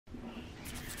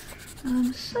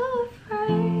I'm so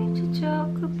afraid to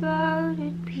talk about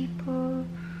it, people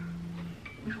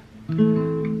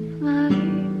might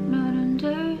not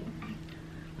under.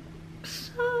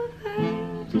 So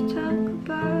afraid to talk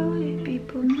about it,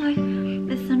 people might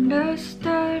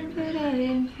misunderstand, but I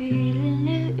am feeling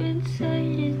it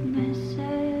inside of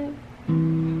myself.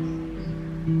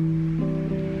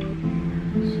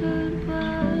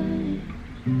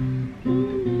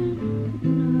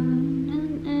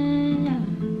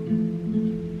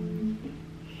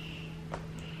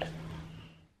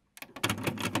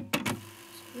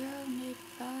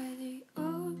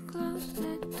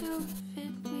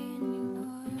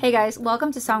 Hey guys,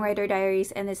 welcome to Songwriter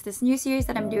Diaries, and it's this new series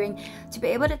that I'm doing to be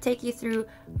able to take you through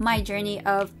my journey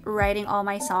of writing all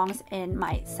my songs in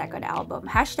my second album.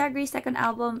 Hashtag Reese second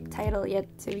album, title yet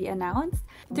to be announced.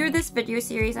 Through this video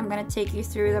series, I'm going to take you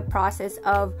through the process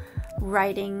of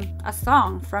writing a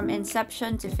song, from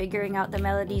inception to figuring out the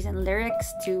melodies and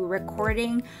lyrics to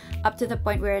recording up to the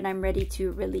point where I'm ready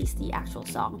to release the actual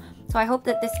song. So I hope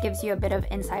that this gives you a bit of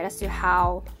insight as to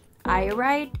how I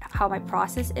write, how my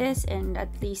process is, and at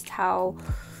least how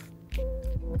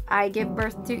I give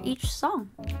birth to each song.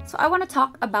 So I want to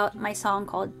talk about my song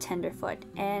called Tenderfoot.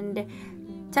 And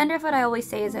Tenderfoot, I always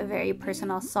say, is a very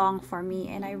personal song for me,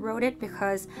 and I wrote it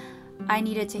because I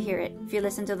needed to hear it. If you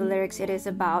listen to the lyrics, it is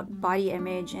about body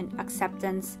image and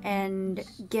acceptance and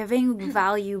giving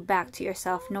value back to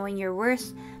yourself, knowing your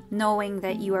worth, knowing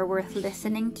that you are worth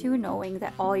listening to, knowing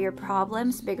that all your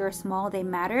problems, big or small, they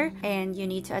matter and you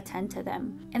need to attend to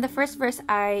them. In the first verse,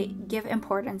 I give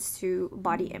importance to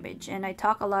body image, and I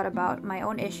talk a lot about my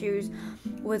own issues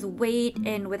with weight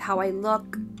and with how I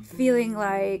look, feeling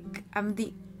like I'm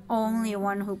the only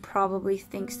one who probably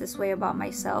thinks this way about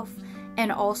myself, and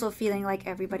also feeling like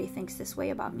everybody thinks this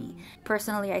way about me.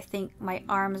 Personally, I think my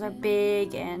arms are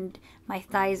big and my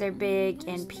thighs are big,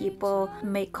 and people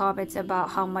make comments about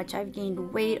how much I've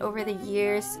gained weight over the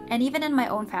years. And even in my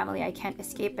own family, I can't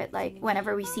escape it. Like,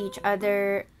 whenever we see each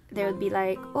other, they would be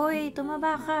like, "Oy,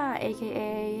 tumaba ka,"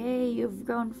 aka, "Hey, you've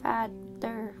grown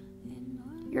fatter.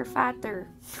 You're fatter."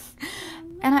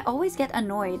 And I always get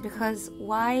annoyed because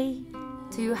why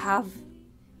do you have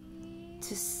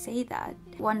to say that?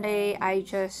 One day I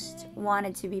just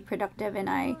wanted to be productive, and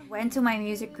I went to my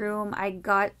music room. I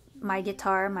got my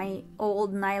guitar, my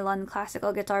old nylon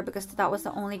classical guitar, because that was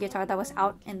the only guitar that was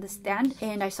out in the stand,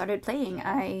 and I started playing.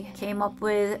 I came up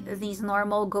with these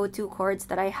normal go-to chords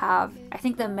that I have. I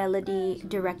think the melody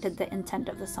directed the intent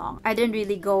of the song. I didn't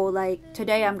really go like,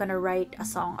 today I'm gonna write a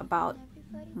song about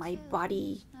my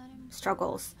body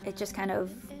struggles. It just kind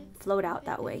of flowed out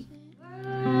that way.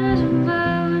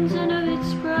 None of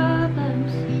its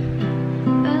problems,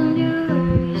 and your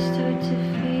worries start to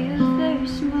feel very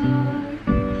small.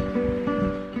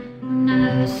 And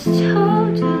I was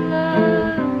told to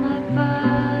love my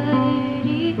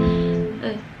body,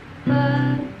 but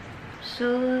I'm so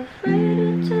afraid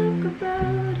to talk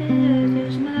about it.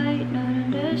 Others might not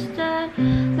understand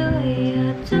the way I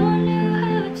don't know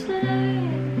how it's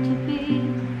like to be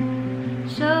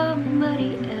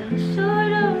somebody else. Or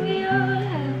don't we all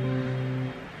have?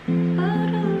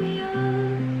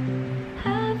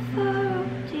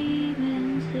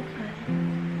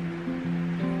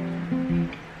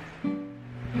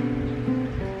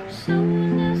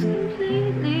 Someone else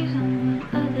completely, someone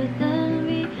other than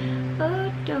me.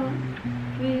 Oh, don't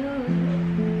we all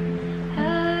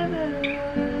have our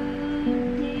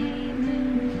own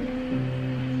demons?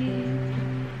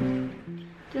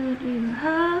 Don't you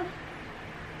have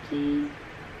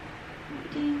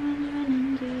demons running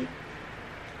deep?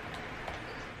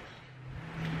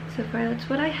 So far, that's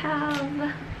what I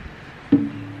have.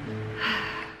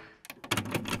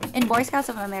 In Boy Scouts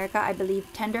of America, I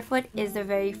believe Tenderfoot is the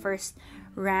very first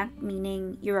rank,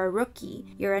 meaning you're a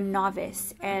rookie, you're a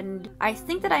novice. And I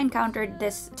think that I encountered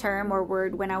this term or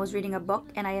word when I was reading a book,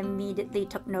 and I immediately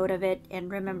took note of it and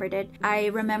remembered it. I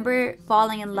remember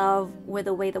falling in love with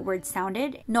the way the word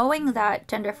sounded, knowing that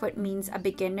Tenderfoot means a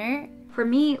beginner. For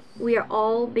me, we are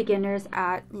all beginners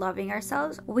at loving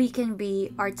ourselves. We can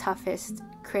be our toughest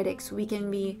critics. We can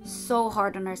be so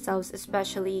hard on ourselves,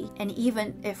 especially, and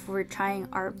even if we're trying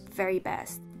our very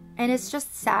best. And it's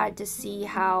just sad to see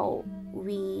how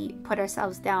we put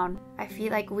ourselves down. I feel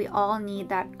like we all need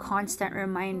that constant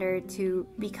reminder to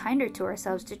be kinder to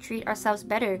ourselves, to treat ourselves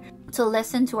better, to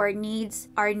listen to our needs,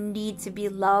 our need to be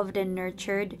loved and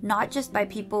nurtured, not just by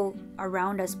people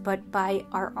around us, but by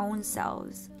our own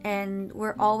selves. And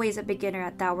we're always a beginner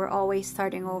at that. We're always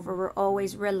starting over. We're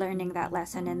always relearning that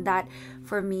lesson. And that,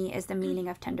 for me, is the meaning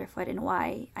of Tenderfoot and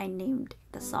why I named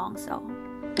the song so.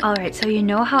 Alright, so you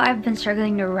know how I've been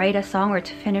struggling to write a song or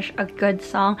to finish a good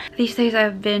song? These days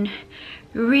I've been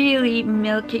really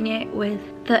milking it with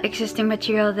the existing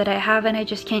material that I have and I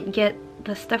just can't get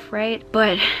the stuff right.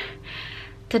 But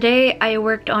today I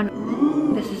worked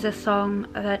on, this is a song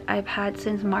that I've had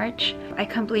since March. I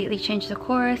completely changed the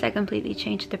chorus, I completely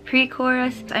changed the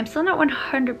pre-chorus. I'm still not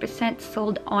 100%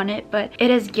 sold on it, but it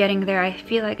is getting there. I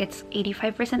feel like it's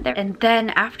 85% there. And then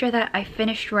after that, I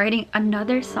finished writing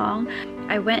another song.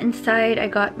 I went inside, I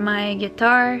got my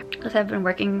guitar, because I've been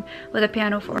working with a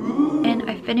piano for, and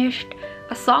I finished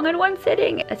a song in one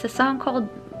sitting. It's a song called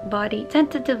Body.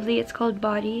 Tentatively, it's called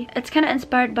Body. It's kind of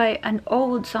inspired by an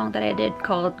old song that I did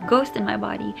called Ghost in My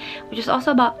Body, which is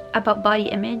also about body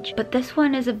image, but this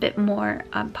one is a bit more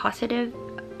positive,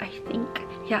 I think.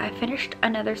 Yeah, I finished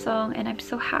another song and I'm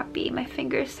so happy. My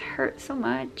fingers hurt so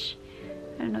much.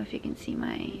 I don't know if you can see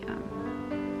my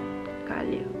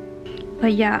kalu.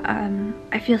 But yeah,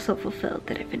 I feel so fulfilled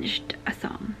that I finished a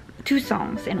song. 2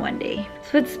 songs in one day.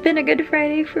 So it's been a good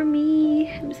Friday for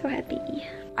me. I'm so happy.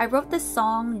 I wrote this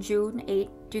song June 8,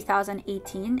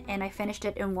 2018 and I finished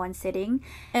it in one sitting.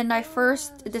 And I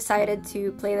first decided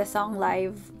to play the song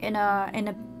live in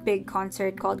a big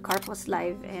concert called Carpos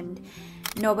Live, and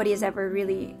nobody has ever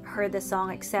really heard the song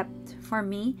except for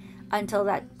me until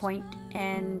that point.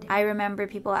 And I remember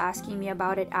people asking me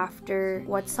about it after,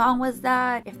 what song was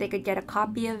that, if they could get a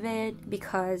copy of it,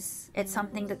 because it's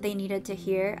something that they needed to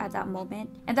hear at that moment.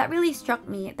 And that really struck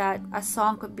me, that a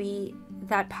song could be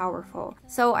that powerful.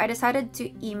 So I decided to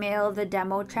email the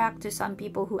demo track to some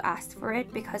people who asked for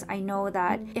it, because I know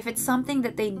that if it's something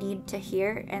that they need to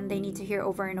hear and they need to hear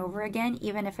over and over again,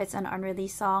 even if it's an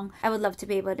unreleased song, I would love to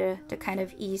be able to kind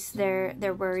of ease their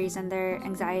worries and their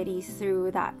anxieties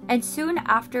through that. And soon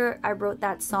after I wrote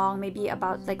that song, maybe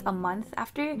about like a month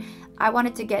after, I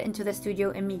wanted to get into the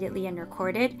studio immediately and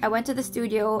record it. I went to the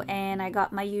studio and I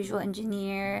got my usual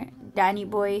engineer, Danny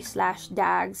Boy /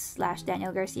 Dags /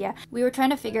 Daniel Garcia. We were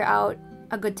trying to figure out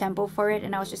a good tempo for it,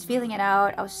 and I was just feeling it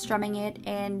out. I was strumming it,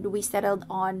 and we settled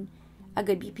on a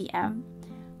good BPM,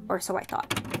 or so I thought.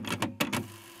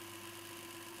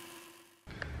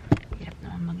 Hirap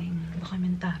naman maging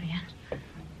dokumentaryan.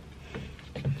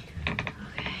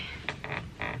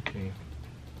 Okay.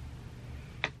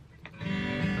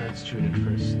 Let's tune it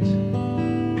first.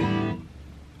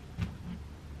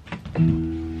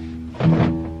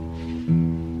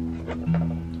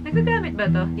 Nagagamit ba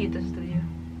to dito sa studio?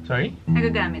 Sorry?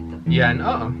 Nagagamit to? Yan,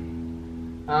 oo.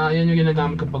 Yan yung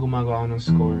ginagamit kapag gumagawa ako ng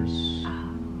scores.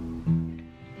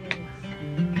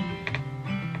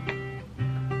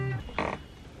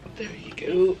 There you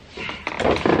go.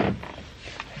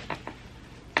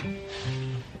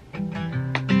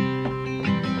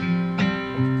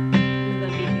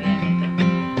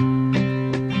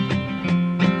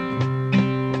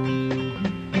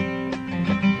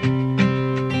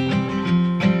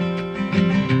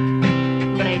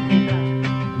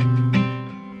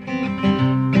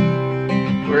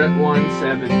 We're at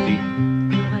 170.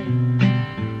 Okay.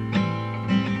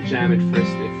 Jam it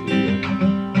first if you...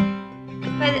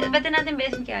 Pwede natin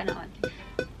bilisan kaya na konti.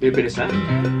 Bibilisan?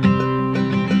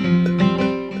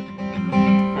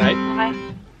 Right? Okay.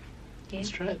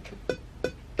 Let's try it.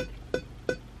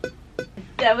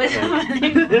 That was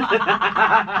mali.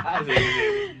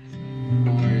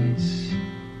 Horns.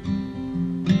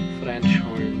 French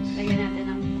horns. Lagyan natin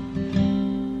ng...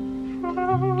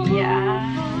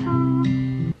 Yeah.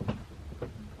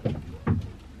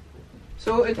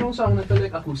 So, itong song na to,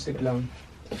 like, acoustic lang.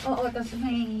 Oo, tapos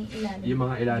may ilalim. Yung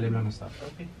mga ilalim lang na stuff.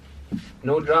 Okay.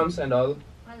 No drums and all?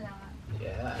 Wala.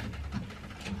 Yeah.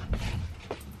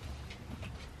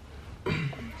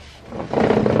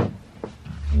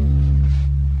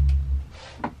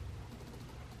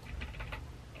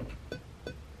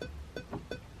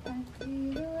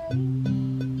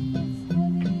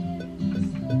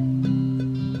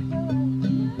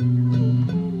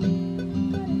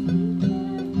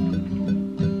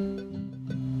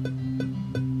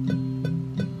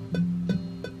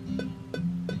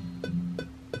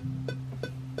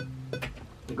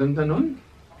 Ganda nun.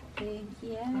 Thank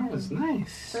you. That was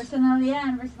nice. Personal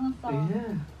yan. Personal song.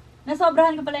 Yeah.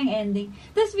 Nasobrahan ko pala yung ending.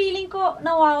 Tapos feeling ko,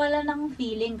 nawawala ng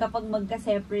feeling kapag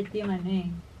magka-separate yung ano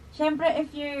eh. Siyempre, if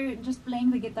you're just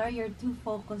playing the guitar, you're too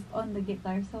focused on the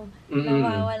guitar. So,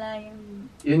 nawawala yung...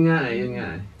 Yun nga eh.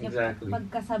 Exactly. Yung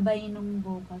pagkasabay nung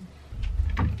vocals.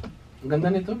 Ang ganda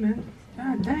nito, man.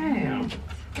 God damn.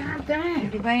 God damn.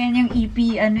 Diba yan yung EP,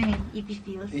 ano eh, EP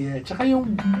feels? Yeah, tsaka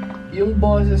yung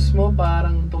boses mo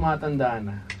parang tumatanda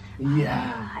na.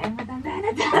 Yeah. Ay, matanda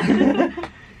na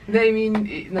Hindi, I mean,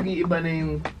 nag-iiba na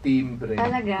yung timbre.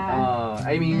 Talaga?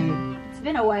 I mean,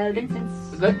 been a while din since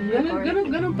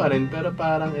ganun pa rin, pero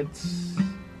parang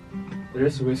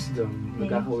there's wisdom.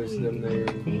 Magkaka-wisdom na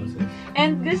yung boses.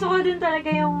 And gusto ko din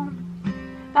talaga yung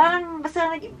parang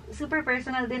basta super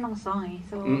personal din ng song eh.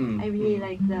 So, I really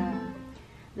like the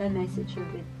message of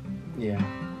it. Yeah.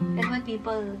 And when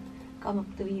people come up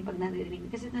to me pag narinig,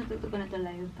 kasi natuto ko na ito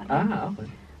live. Parang, Okay.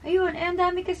 Ayun, ang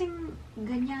dami kasing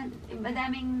ganyan,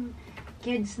 madaming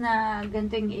kids na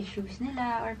ganito yung issues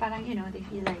nila or parang, you know, they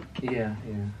feel like Yeah,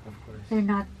 of course. they're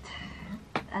not,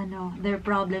 their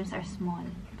problems are small,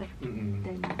 but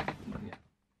they're not. Yeah.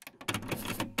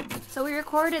 So we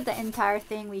recorded the entire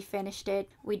thing, we finished it,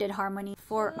 we did harmony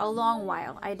for a long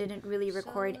while. I didn't really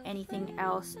record anything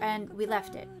else and we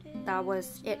left it. That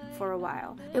was it for a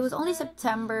while. It was only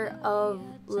September of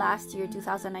last year,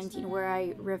 2019, where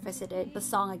I revisited the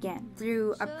song again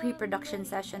through a pre-production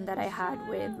session that I had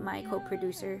with my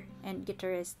co-producer and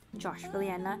guitarist Josh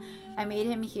Villena. I made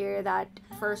him hear that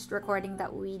first recording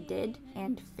that we did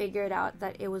and figured out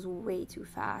that it was way too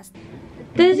fast.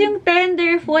 Tapos yung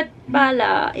Tenderfoot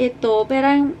pala, ito,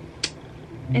 parang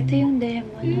ito yung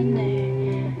demo nun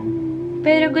eh.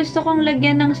 Pero gusto kong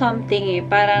lagyan ng something eh,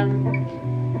 parang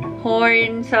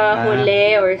horn sa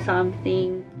huli or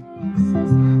something.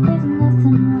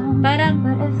 Parang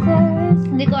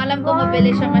hindi ko alam kung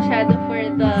mabilis siya masyado for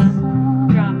the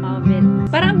drama of it.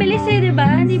 Parang bilis eh,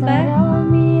 diba? Diba?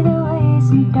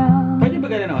 Pwede ba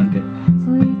gano'n konti?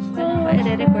 Parang pa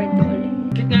i-record ko ulit.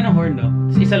 Click nga ng horn, no?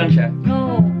 Isa lang siya.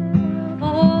 Oo.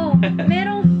 Oo.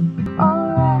 Merong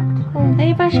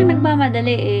ay, parang siya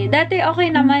nagmamadali eh. Dati okay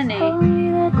naman eh.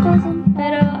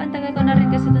 Pero ang tagal ko na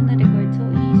rin kasi ito na-record. So,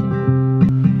 iisip.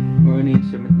 Or an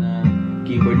instrument na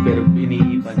keyboard pero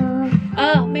iniipan.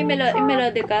 May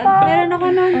melodical. Meron ako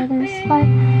nun.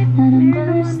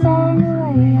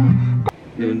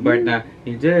 Yung part na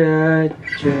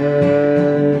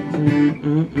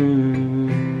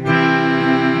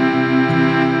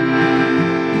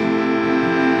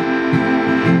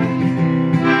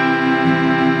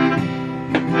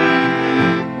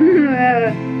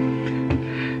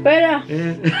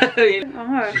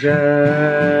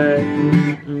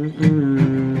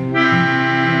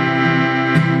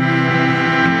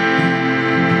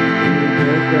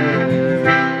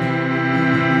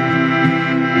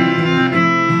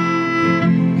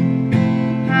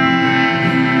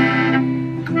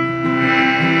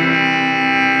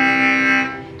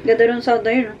Pero ganda nung sound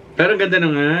na yun. Pero ganda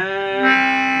nung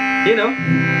you know.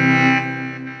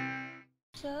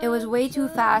 It was way too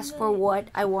fast for what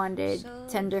I wanted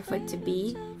Tenderfoot to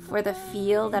be, for the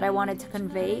feel that I wanted to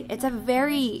convey. It's a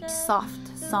very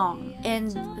soft song,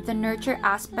 and the nurture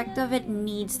aspect of it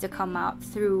needs to come out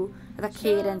through the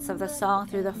cadence of the song,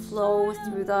 through the flow,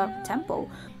 through the tempo.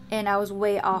 And I was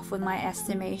way off with my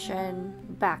estimation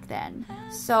back then.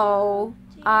 So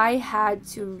I had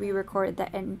to re-record the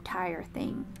entire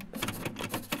thing.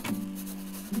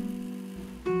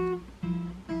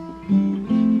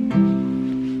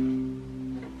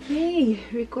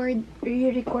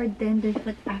 Re-record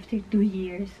Tenderfoot after 2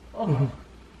 years. Oh.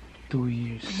 2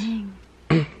 years. Dang.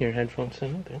 Your headphones are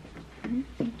not there.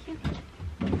 Thank you.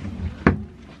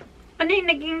 Ano yung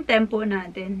naging tempo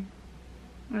natin?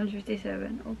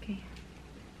 157. Okay.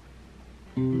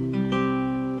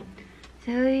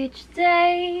 So each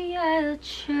day I'll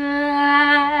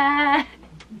try.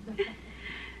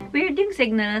 Weird yung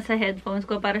signal sa headphones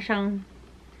ko. Para siyang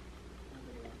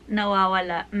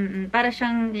nawawala. Para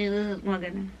siyang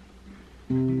magana.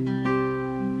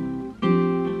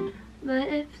 But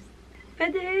if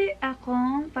pwede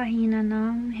akong pahina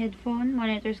ng headphone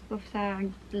monitors ko sa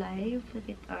live, sa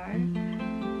guitar.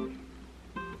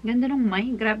 Ganda ng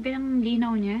mic. Grabe ang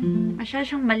linaw niya. Asya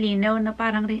siyang malinaw na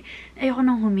parang ayoko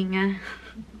nang huminga.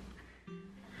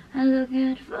 I look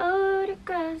at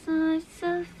photographs of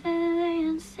myself and they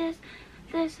insist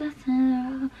there's nothing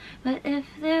wrong. But if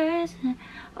there isn't,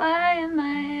 why am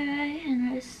I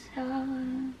writing this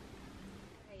song?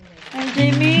 Hi,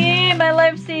 Jimmy, my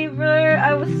lifesaver.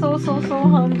 I was so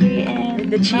hungry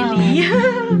and the chili.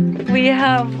 We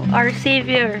have our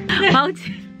savior.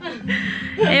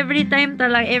 Every time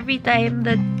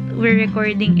that we're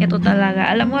recording, ito talaga.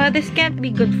 Alam mo, this can't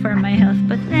be good for my health,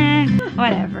 but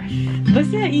whatever.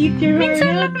 Basta eat your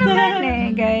Minsan lang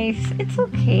naman guys. It's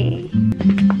okay.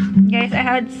 Guys, I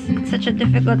had such a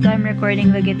difficult time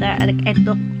recording the guitar. Like, it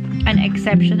took an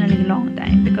exceptionally long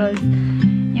time because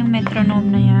yung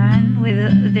metronome na yan with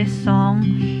this song,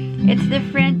 it's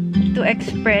different to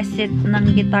express it ng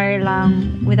guitar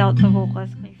lang without the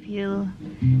vocals. I feel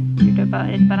weird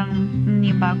about it. Parang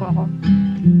hindi bago ako.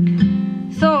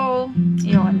 So,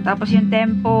 yun. Tapos yung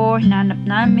tempo, hinanap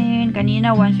namin.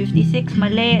 Kanina, 156.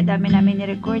 Mali. Dami namin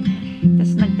ni-record.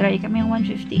 Tapos nag-try kami yung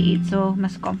 158. So,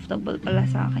 mas comfortable pala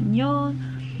sa akin yun.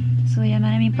 So, yan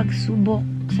na namin pagsubok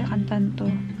sa kantan to.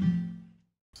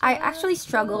 I actually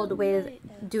struggled with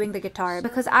doing the guitar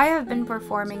because I have been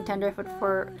performing Tenderfoot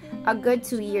for a good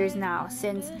 2 years now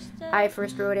since I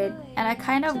first wrote it, and I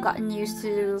kind of gotten used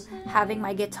to having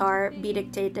my guitar be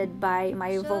dictated by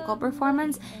my vocal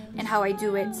performance and how I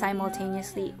do it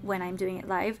simultaneously when I'm doing it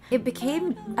live. It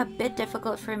became a bit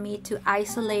difficult for me to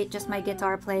isolate just my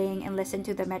guitar playing and listen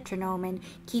to the metronome and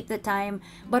keep the time,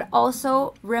 but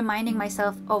also reminding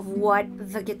myself of what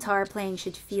the guitar playing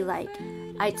should feel like.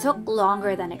 I took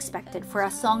longer than expected for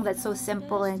a song that's so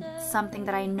simple and something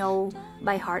that I know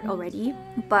by heart already,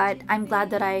 but I'm glad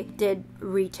that I did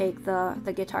retake the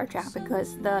guitar track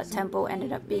because the tempo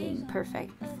ended up being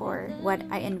perfect for what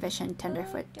I envisioned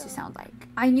Tenderfoot to sound like.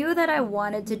 I knew that I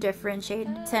wanted to differentiate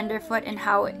Tenderfoot and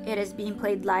how it is being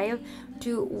played live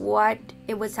to what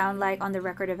it would sound like on the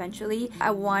record eventually.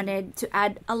 I wanted to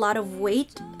add a lot of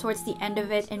weight towards the end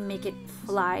of it and make it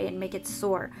fly and make it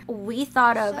soar. We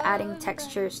thought of adding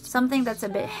textures, something that's a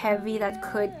bit heavy that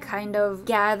could kind of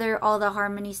gather all the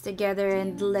harmonies together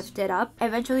and lift it up.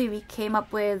 Eventually we came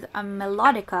up with a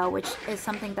melodica, which is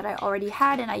something that I already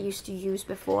had and I used to use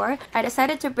before. I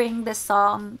decided to bring this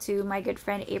song to my good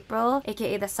friend April,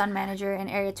 aka the Sun Manager in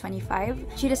Area 25.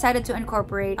 She decided to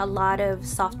incorporate a lot of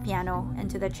soft piano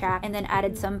into the track and then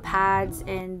added some pads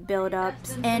and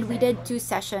build-ups, and we did 2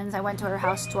 sessions. I went to her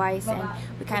house twice and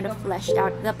we kind of fleshed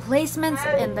out the placements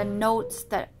and the notes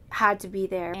that had to be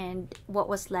there, and what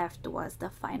was left was the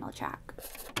final track.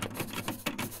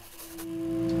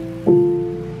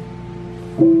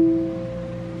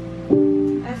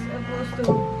 As opposed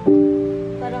to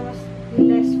para mas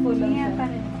less full lang siya.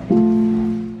 Gano'n?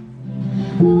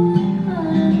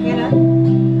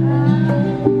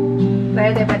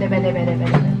 Pwede.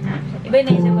 Iba yung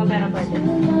naisip ko, pero pwede.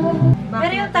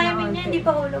 Pero yung timing niya, hindi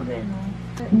pa hulog eh, no?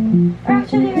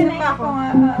 Actually, may naisip ko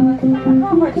nga,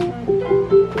 chords na.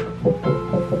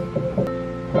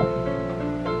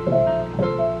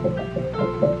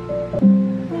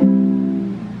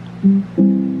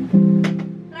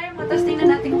 Try mo, tapos tingnan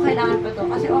natin kung kailangan pa to.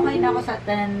 Kasi okay na ako sa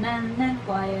nan,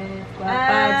 quiet,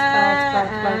 pads.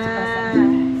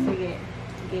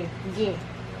 Sige.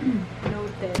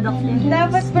 Noted.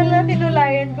 Dapat pala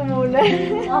tinulayan ko muna.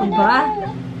 Oh, ba?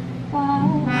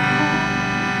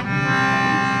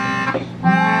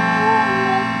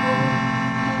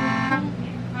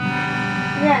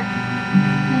 Yan.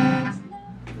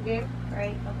 Okay,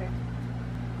 right, okay.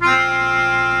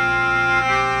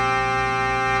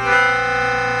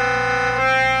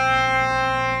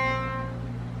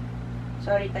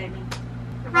 Sorry, timing.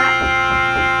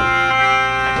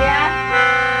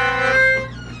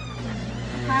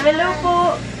 Hello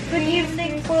po. Good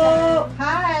evening po.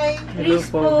 Hi! Hello Reese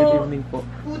po, po. good evening po.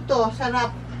 Puto, sarap.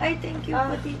 Ay, thank you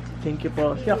po, tito. Thank you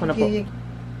po. Siya ako na po. Oh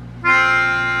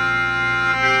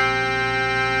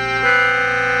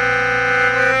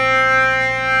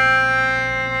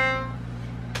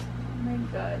my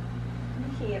God.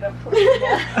 Ang hirap po.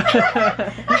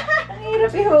 Ang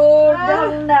hirap i-hold.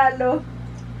 Dahil nalo.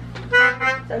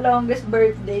 Sa longest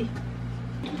birthday.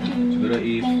 Siguro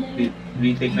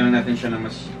i-retake na lang natin siya ng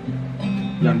mas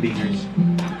lambingers.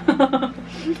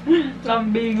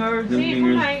 Lambingers. Sige,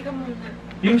 kumain ka muna.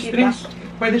 Yung strings,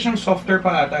 pwede siyang softer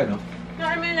pa ata, no? No,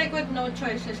 I mean like with no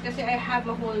choices kasi I have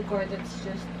a whole chord that's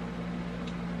just...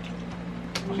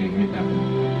 Sige, gamit natin.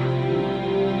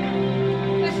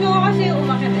 Gusto ko kasi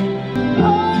umakit eh.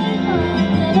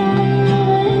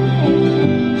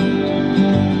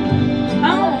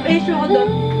 Ang issue ko doon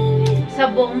sa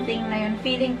buong thing na yun,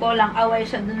 feeling ko lang away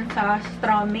siya dun sa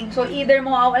strumming. So either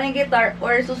mawawala yung guitar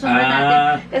or susunod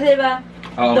natin. Kasi diba,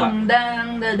 Oo nga.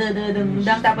 dong-dang,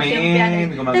 da-da-da-dong-dang, tapos yung piano,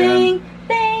 Gumagana.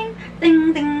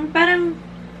 ting, parang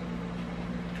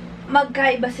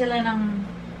magkaiba sila ng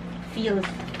feels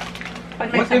pag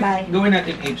What if nagsabay. gawin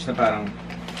natin apes na parang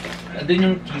andun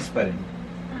yung keys pa rin.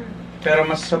 Pero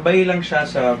mas sabay lang siya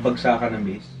sa bagsakan ng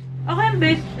bass. Okay, yung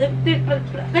bass,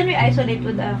 can we isolate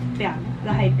with the piano,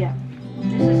 the high piano?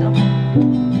 This is okay.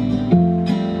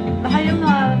 Baka yung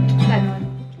mga ganon.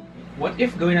 What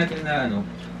if gawin natin na ano,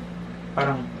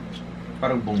 parang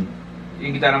boom.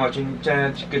 Yung gitara mo, ching,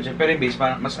 pero yung bass,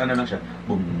 parang mas ano lang siya.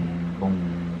 Boom, boom,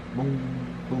 boom,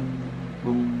 boom,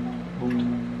 boom, boom,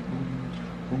 boom,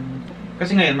 boom.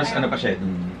 Kasi ngayon, mas ano pa siya,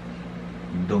 dum,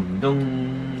 dum.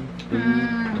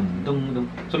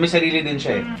 So may sarili din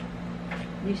siya eh.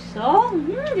 This song?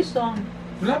 This song.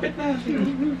 Malapit na.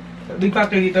 Big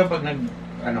factor dito pag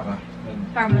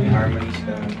May harmonies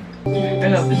ka. I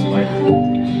love this part.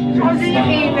 Oh, did you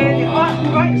hate it? Gusto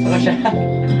ko siya.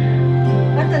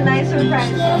 That's a nice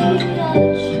surprise.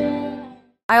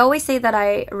 I always say that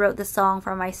I wrote the song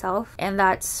for myself, and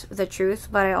that's the truth,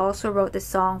 but I also wrote this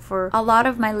song for a lot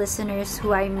of my listeners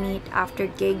who I meet after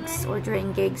gigs or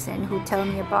during gigs and who tell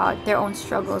me about their own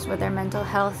struggles with their mental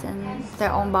health and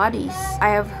their own bodies.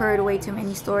 I have heard way too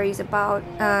many stories about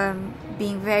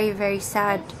being very, very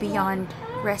sad beyond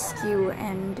rescue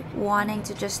and wanting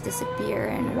to just disappear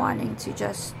and wanting to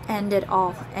just end it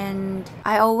all. And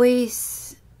I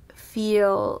always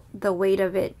feel the weight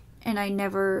of it, and I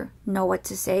never know what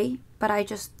to say, but I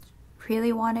just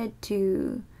really wanted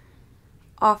to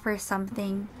offer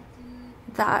something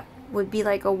that would be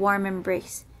like a warm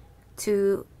embrace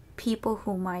to people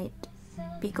who might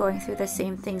be going through the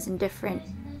same things in different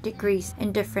degrees,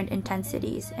 in different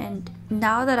intensities. And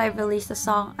now that I've released the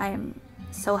song, I'm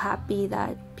so happy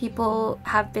that people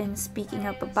have been speaking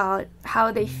up about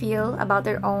how they feel about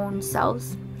their own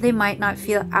selves. They might not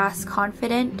feel as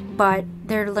confident, but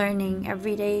they're learning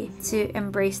every day to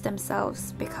embrace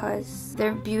themselves because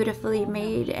they're beautifully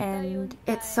made, and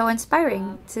it's so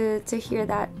inspiring to hear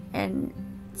that and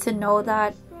to know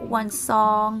that one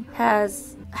song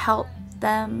has helped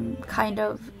them kind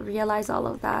of realize all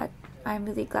of that. I'm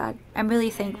really glad. I'm really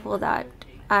thankful that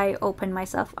I opened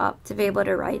myself up to be able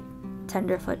to write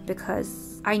Tenderfoot,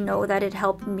 because I know that it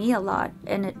helped me a lot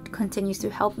and it continues to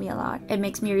help me a lot. It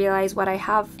makes me realize what I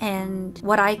have and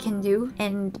what I can do,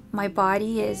 and my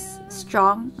body is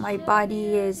strong. My body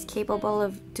is capable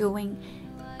of doing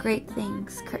great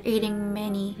things, creating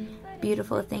many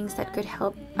beautiful things that could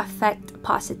help affect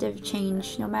positive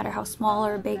change, no matter how small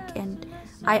or big, and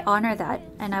I honor that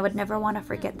and I would never want to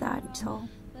forget that. So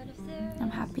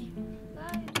I'm happy.